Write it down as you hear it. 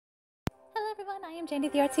everyone, I am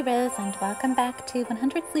Jandy the Artsy Rose, and welcome back to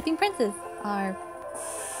 100 Sleeping Princes, our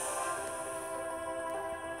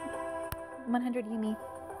 100 Yume.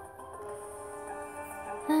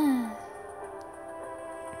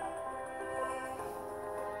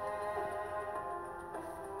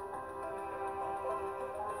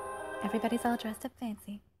 Everybody's all dressed up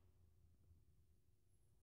fancy.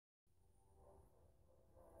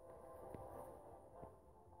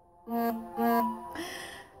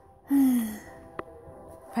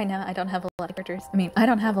 Right now, I don't have a lot of characters. I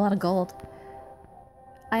don't have a lot of gold.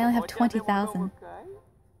 I only have 20,000.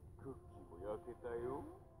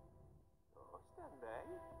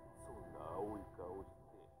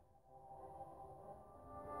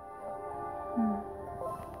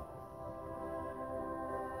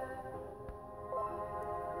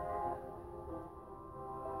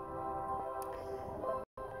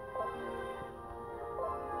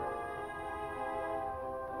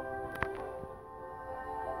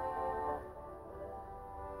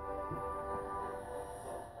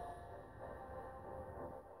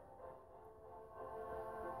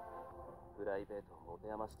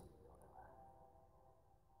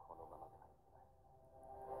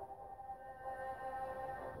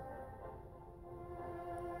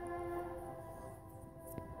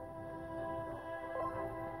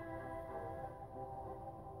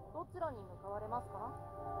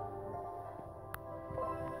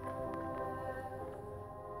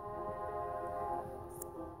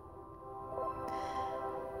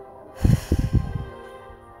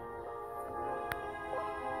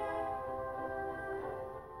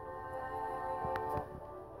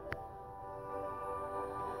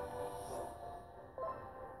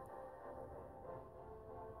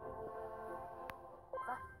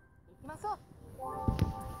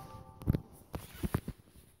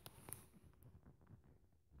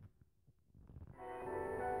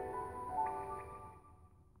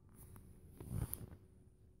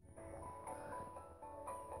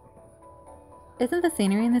 Isn't the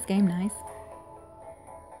scenery in this game nice?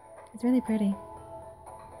 It's really pretty.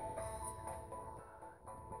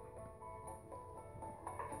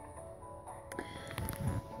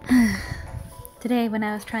 Today, when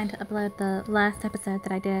I was trying to upload the last episode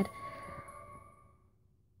that I did...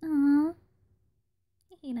 Aww.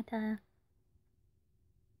 Hinata.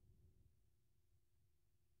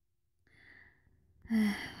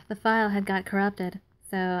 The file had got corrupted.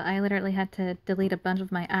 So I literally had to delete a bunch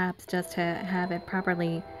of my apps just to have it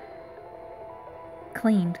properly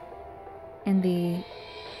cleaned on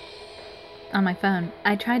my phone.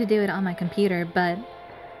 I tried to do it on my computer, but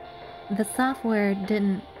the software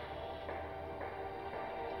didn't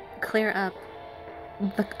clear up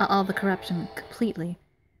all the corruption completely.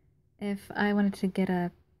 If I wanted to get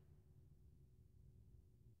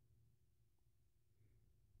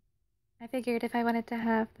I figured if I wanted to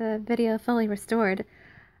have the video fully restored,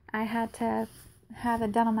 I had to have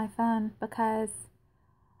it done on my phone, because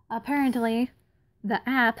apparently the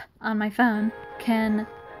app on my phone can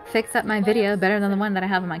fix up my video better than the one that I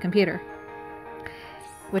have on my computer.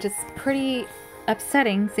 Which is pretty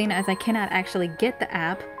upsetting, seeing as I cannot actually get the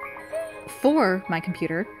app for my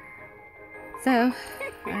computer. So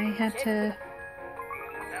I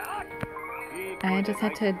just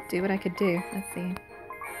had to do what I could do. Let's see.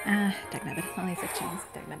 Dagnabbit. Only 6 chains.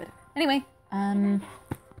 Dagnabbit. Anyway,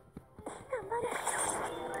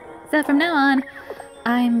 so from now on,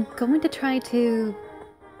 I'm going to try to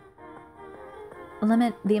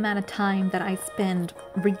limit the amount of time that I spend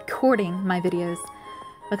recording my videos,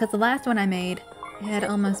 because the last one I made had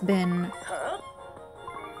almost been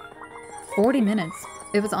 40 minutes.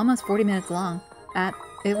 It was almost 40 minutes long.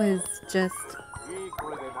 It was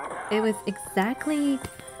exactly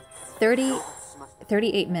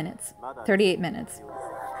 38 minutes. 38 minutes.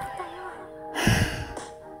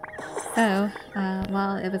 So,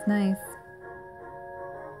 while it was nice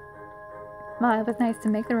to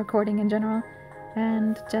make the recording in general,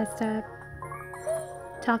 and just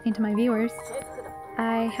talking to my viewers,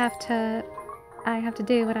 I have to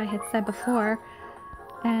do what I had said before,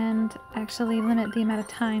 and actually limit the amount of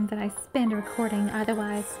time that I spend recording.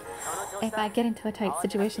 Otherwise, if I get into a tight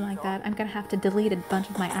situation like that, I'm gonna have to delete a bunch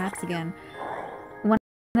of my apps again. One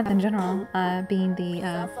of them in general being the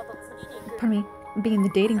being the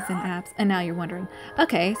dating sim apps. And now you're wondering,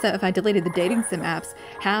 okay, so if I deleted the dating sim apps,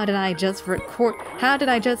 how did I just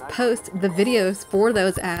post the videos for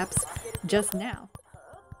those apps just now?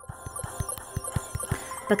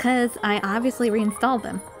 Because I obviously reinstalled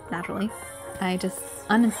them, naturally. I just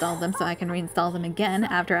uninstalled them so I can reinstall them again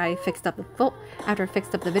after I fixed up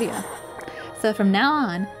the video. So from now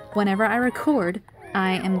on, whenever I record,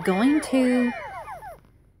 I am going to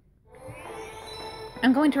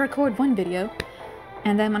I'm going to record one video,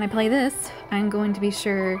 and then when I play this, I'm going to be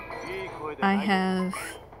sure I'm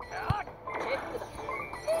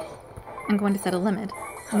going to set a limit.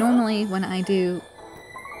 Normally when I do...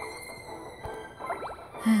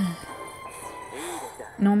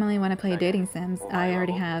 Normally when I play dating sims, I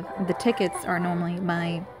already have... The tickets are normally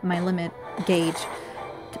my limit gauge,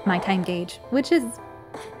 my time gauge, which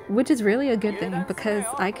is really a good thing, because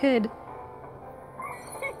I could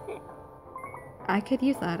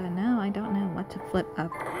use that, and now I don't know what to flip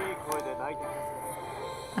up.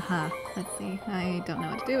 Aha, let's see. I don't know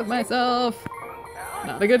what to do with myself.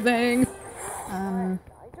 Not a good thing.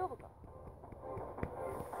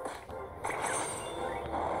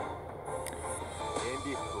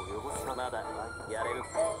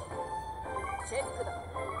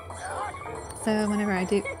 So whenever I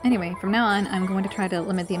do... Anyway, from now on, I'm going to try to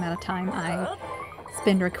limit the amount of time I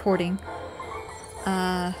spend recording.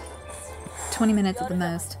 20 minutes at the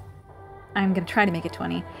most. I'm going to try to make it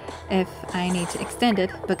 20. If I need to extend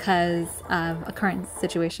it because of a current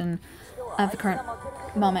situation, of the current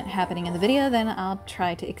moment happening in the video, then I'll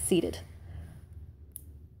try to exceed it.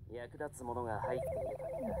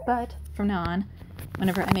 But from now on,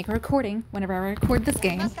 whenever I make a recording, whenever I record this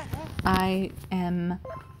game, I am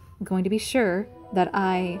going to be sure that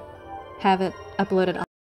I have it uploaded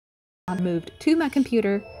on moved to my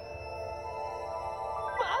computer.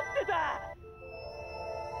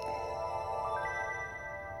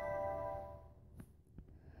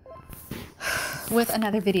 With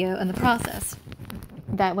another video in the process.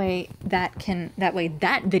 That way that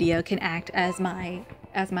video can act as my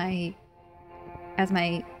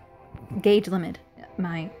gauge limit.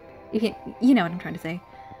 You know what I'm trying to say.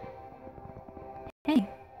 Hey.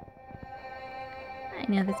 I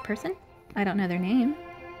know this person. I don't know their name,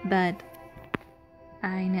 but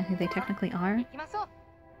I know who they technically are.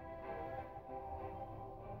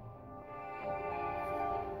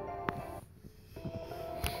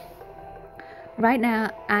 Right now,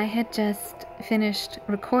 I had just finished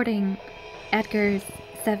recording Edgar's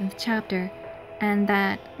 7th chapter, and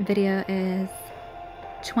that video is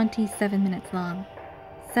 27 minutes long.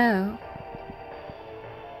 So,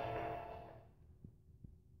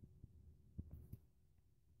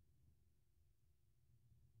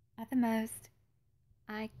 at the most,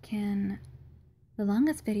 the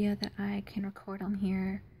longest video that I can record on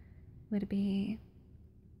here would be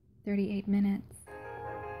 38 minutes.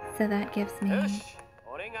 So that gives me...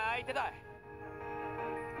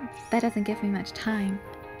 That doesn't give me much time,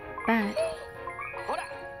 but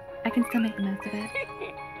I can still make the most of it.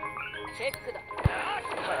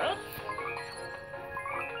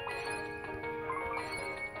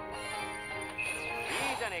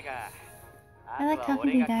 I like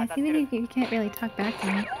talking to you guys, even if you can't really talk back to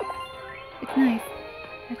me. It's nice.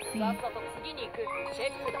 Let's see.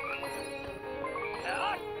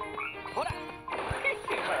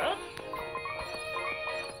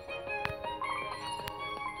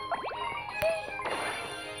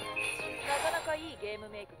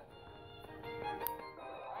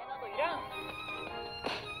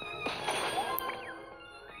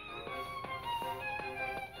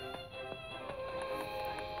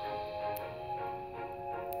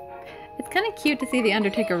 It's kind of cute to see the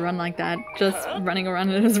Undertaker run like that, just running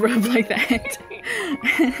around in his robe like that.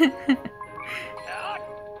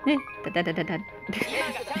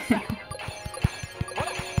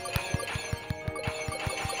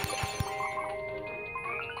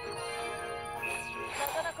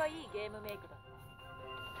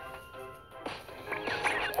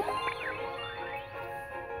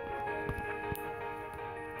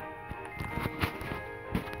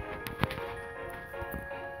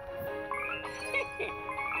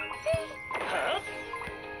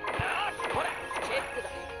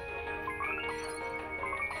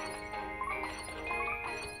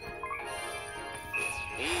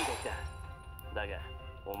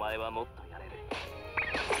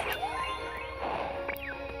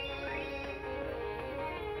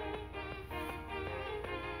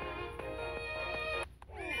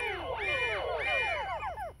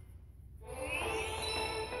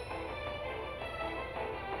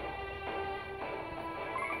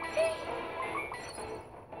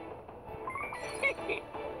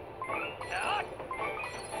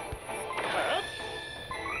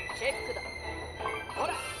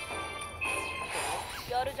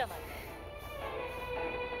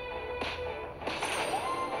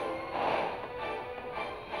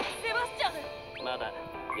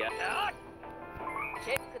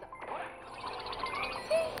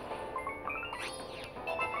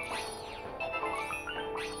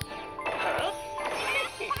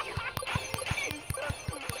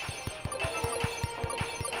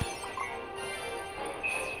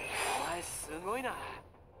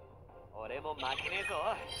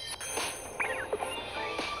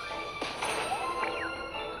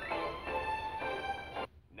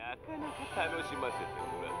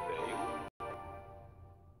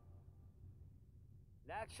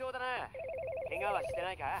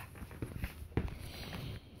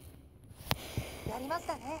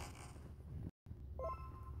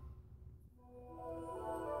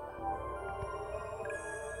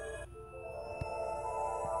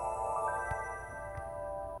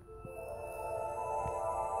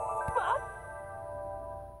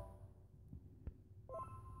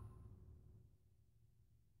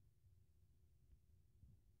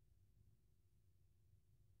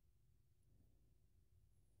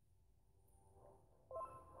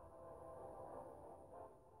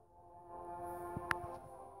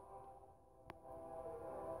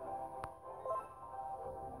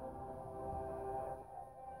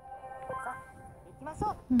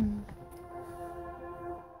 Hmm.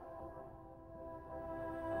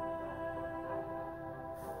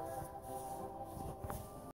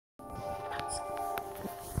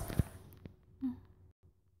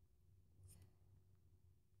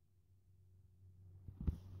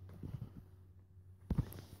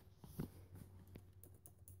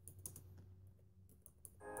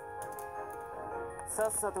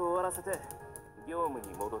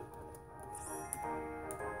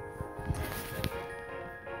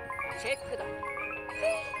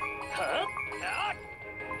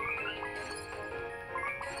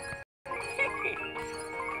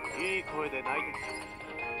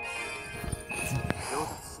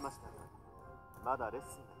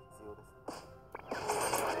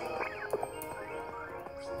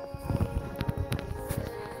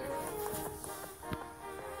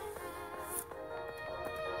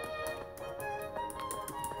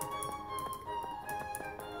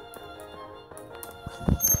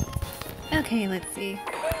 Okay, let's see.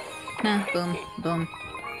 Nah, boom, boom.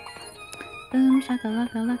 Boom,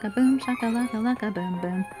 shakalaka laka, boom, shakalaka laka, boom,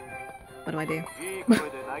 boom. What do I do?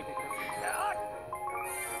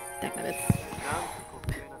 Dang it.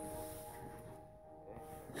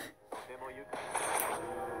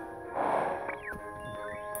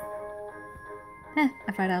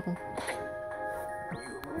 A fried apple.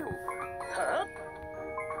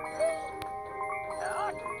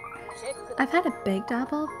 I've had a baked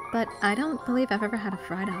apple, but I don't believe I've ever had a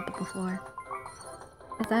fried apple before.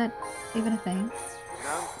 Is that even a thing?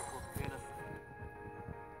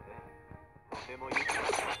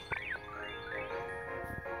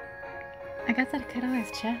 I guess I could always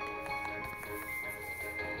check.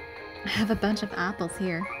 I have a bunch of apples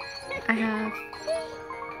here. I have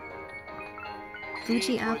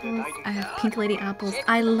Fuji apples, I have Pink Lady apples.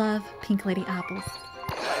 I love Pink Lady apples.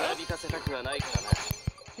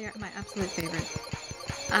 They are my absolute favorite.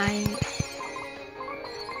 I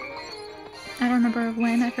don't remember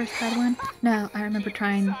when I first had one. No, I remember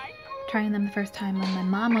trying them the first time when my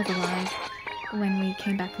mom was alive. When we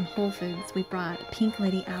came back from Whole Foods, we brought Pink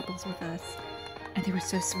Lady apples with us. And they were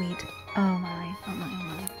so sweet. Oh my, oh my, oh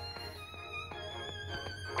my.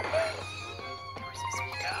 They were so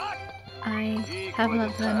sweet. I have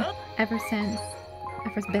loved them ever since I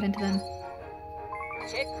first bit into them.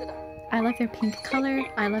 I love their pink color.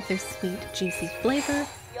 I love their sweet, juicy flavor.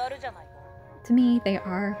 To me, they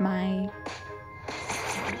are my...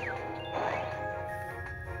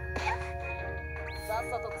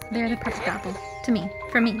 They're the perfect apple. To me.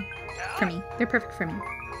 For me. For me. They're perfect for me.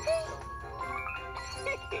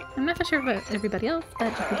 I'm not so sure about everybody else, but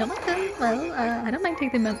if you don't like them, well, I don't mind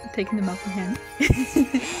taking them out from him.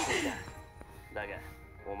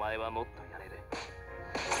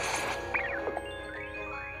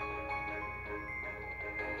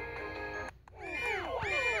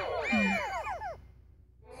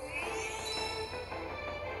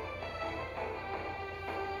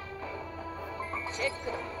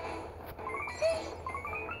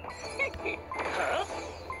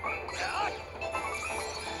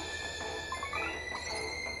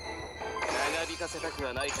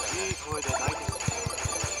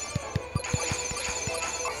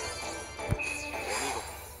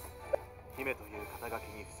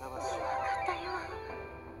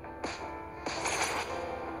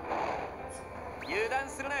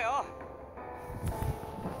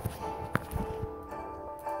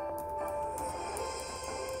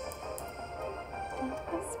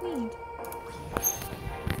 Sweet.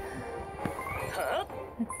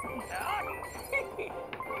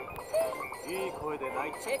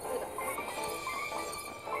 Let's see.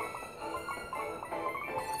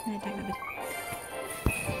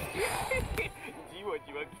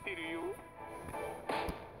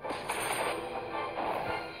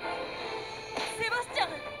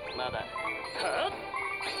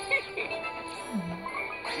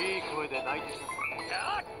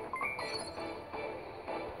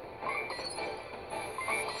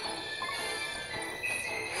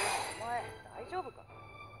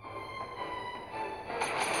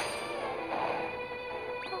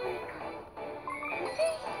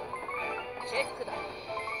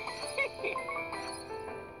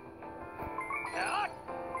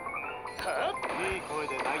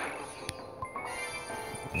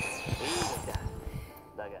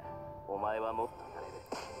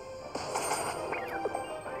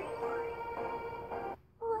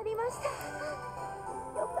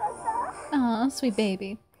 Aw, sweet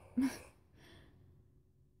baby.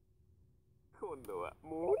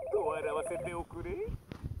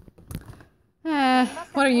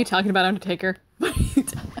 What are you talking about, Undertaker?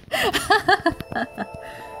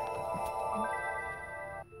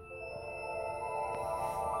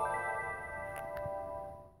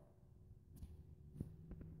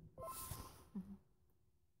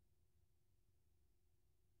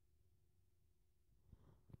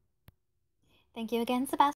 Thank you again,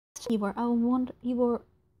 Sebastian. You were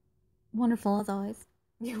wonderful as always.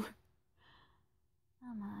 You were.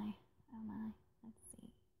 Oh my. Oh my. Let's see.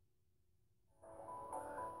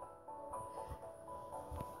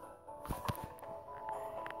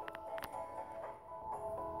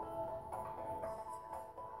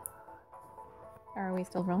 Are we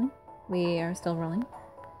still rolling? We are still rolling.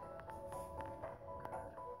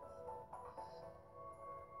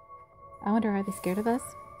 I wonder, are they scared of us?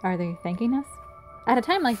 Are they thanking us? At a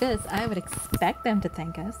time like this, I would expect them to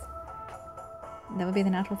thank us. That would be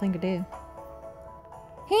the natural thing to do.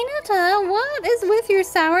 Hinata, what is with your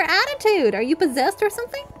sour attitude? Are you possessed or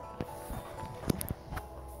something?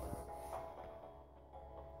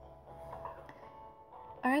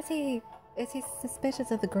 Or is he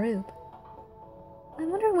suspicious of the group? I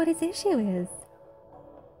wonder what his issue is.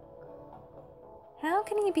 How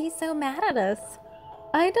can he be so mad at us?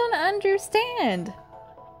 I don't understand.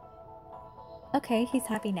 Okay, he's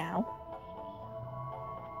happy now.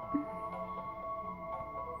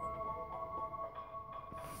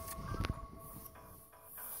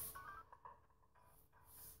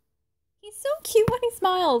 He's so cute when he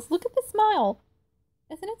smiles. Look at the smile.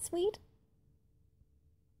 Isn't it sweet?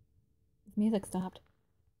 His music stopped.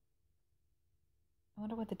 I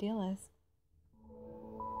wonder what the deal is.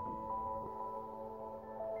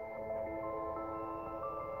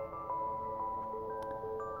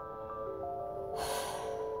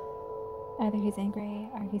 Either he's angry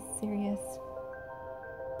or he's serious.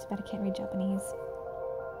 Too bad I can't read Japanese.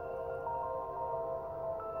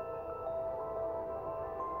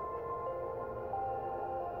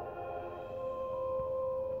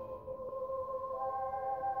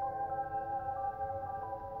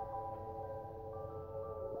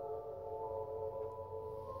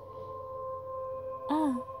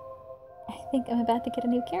 Oh, I think I'm about to get a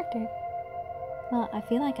new character. Well, I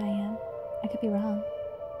feel like I am. I could be wrong.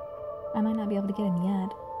 I might not be able to get him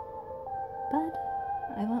yet. But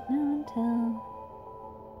I won't know until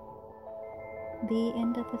the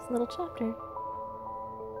end of this little chapter.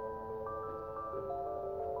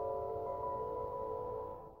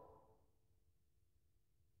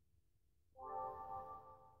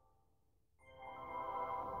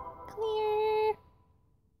 Clear!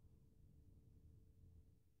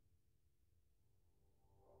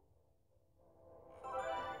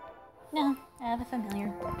 No, I have a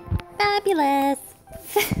familiar. Fabulous!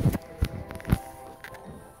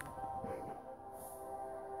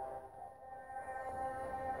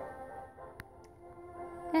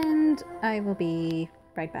 And I will be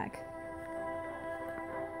right back.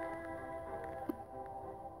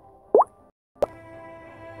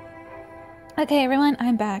 Okay, everyone,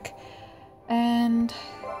 I'm back. And...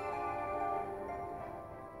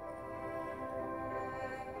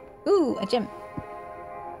 ooh, a gem.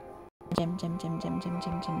 Gem. Gimme.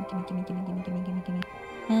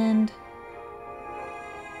 And...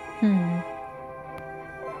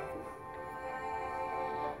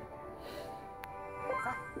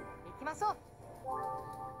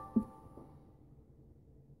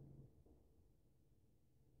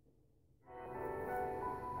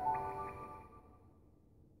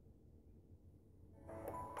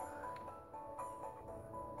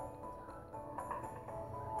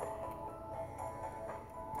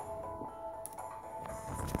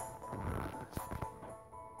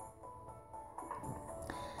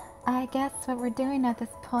 I guess what we're doing at this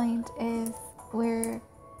point is we're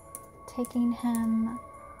taking him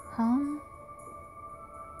home.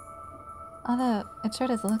 Although, it sure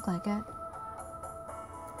does look like it.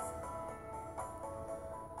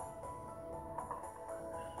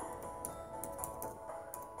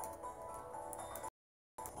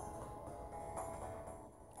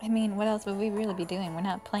 mean, what else would we really be doing? We're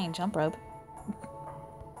not playing jump rope.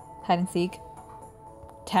 Hide and seek.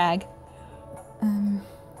 Tag.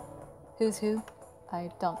 Who's who?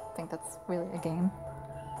 I don't think that's really a game.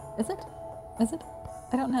 Is it? Is it?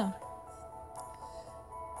 I don't know.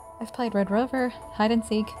 I've played Red Rover, Hide and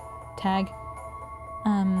Seek, Tag,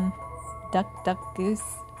 Duck, Duck, Goose,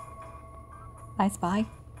 I Spy,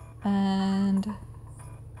 and...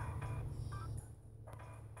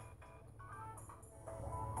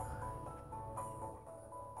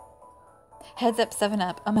 Heads Up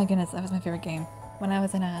 7-Up. Oh my goodness, that was my favorite game. When I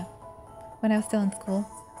was still in school,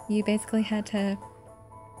 you basically had to...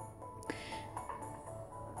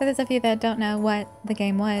 For those of you that don't know what the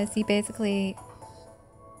game was, you basically...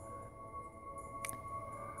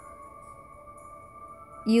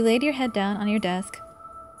 You laid your head down on your desk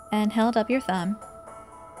and held up your thumb,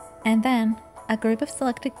 and then a group of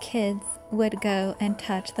selected kids would go and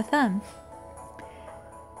touch the thumb.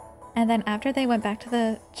 And then after they went back to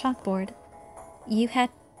the chalkboard, you had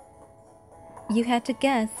to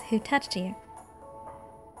guess who touched you.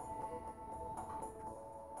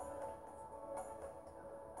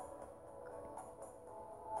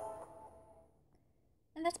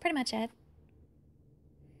 And that's pretty much it.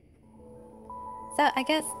 So I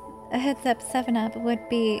guess a Heads Up 7-Up would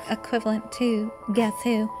be equivalent to Guess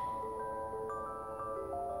Who.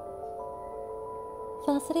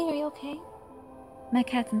 Felicity, are you okay? My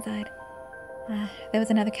cat's inside. There was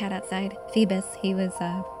another cat outside, Phoebus. He was,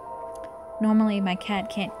 normally my cat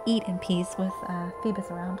can't eat in peace with,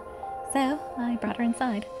 Phoebus around. So, I brought her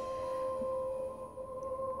inside.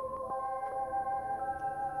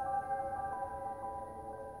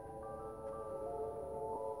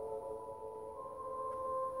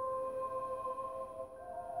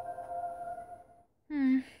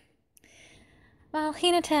 Well,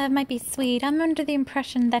 Hinata might be sweet. I'm under the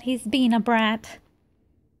impression that he's being a brat.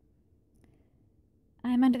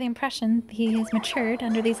 I'm under the impression he has matured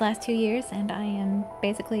under these last 2 years, and I am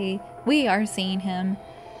basically... We are seeing him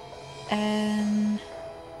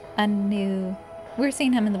we're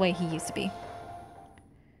seeing him in the way he used to be.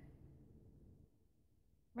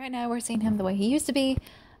 Right now, we're seeing him the way he used to be.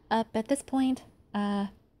 Up at this point,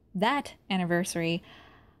 that anniversary,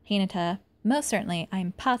 Hinata, most certainly,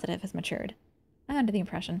 I'm positive, has matured. I'm under the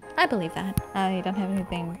impression. I believe that. I don't have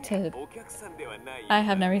anything to... I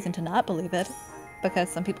have no reason to not believe it, because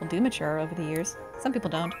some people do mature over the years. Some people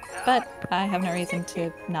don't, but I have no reason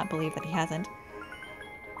to not believe that he hasn't.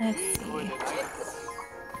 Let's see.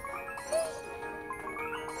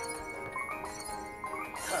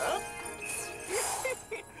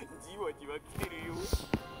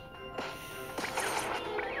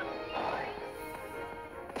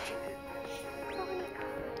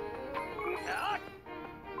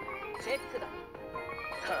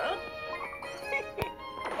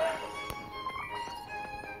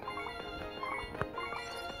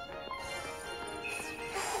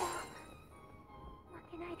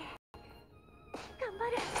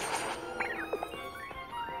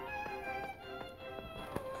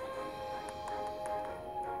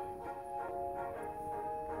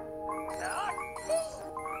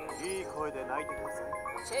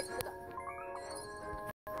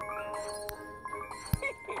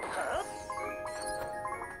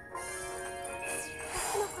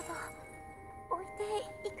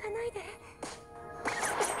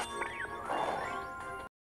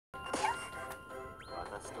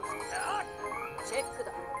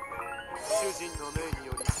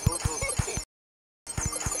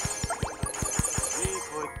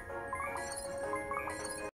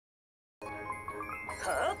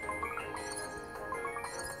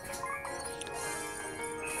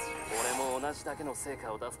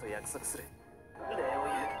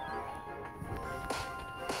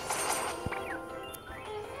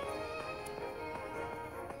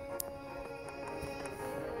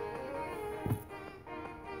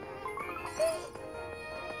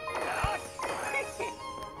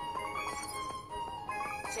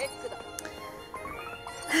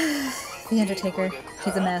 The Undertaker.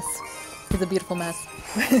 He's a mess. He's a beautiful mess.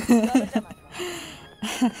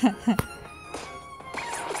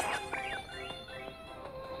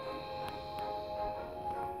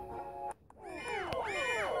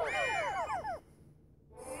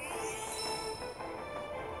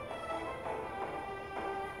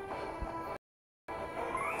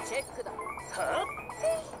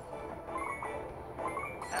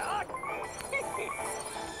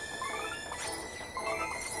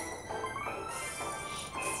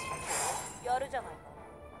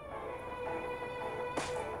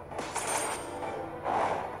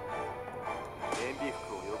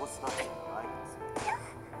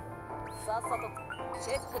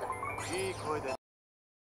 Check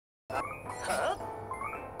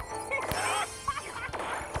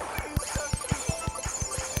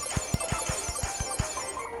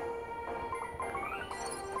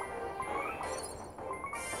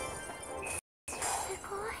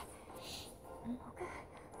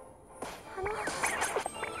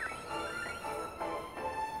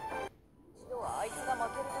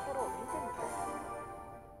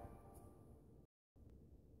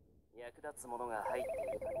役立つものが入ってい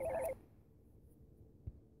るかね。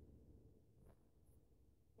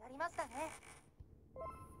やりましたね。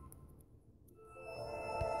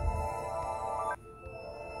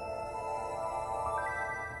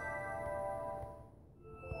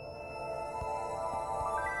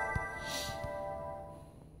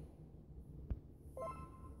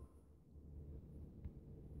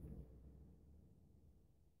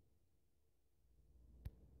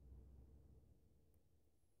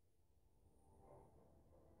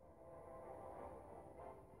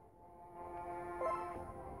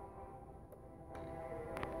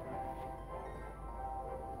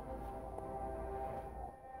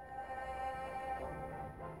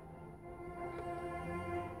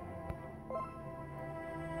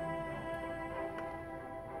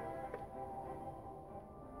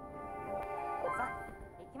さあ、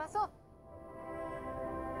行きましょう。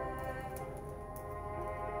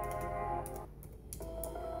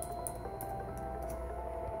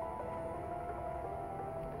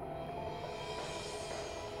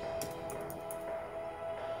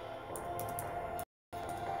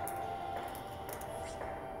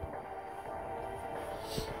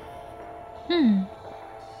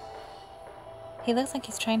He looks like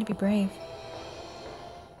he's trying to be brave.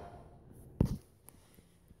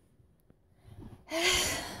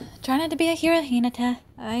 Try not to be a hero, Hinata.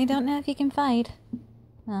 I don't know if you can fight.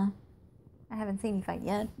 Well, I haven't seen you fight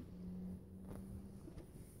yet.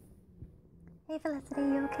 Hey Felicity,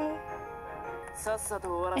 you okay?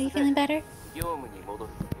 Are you feeling better?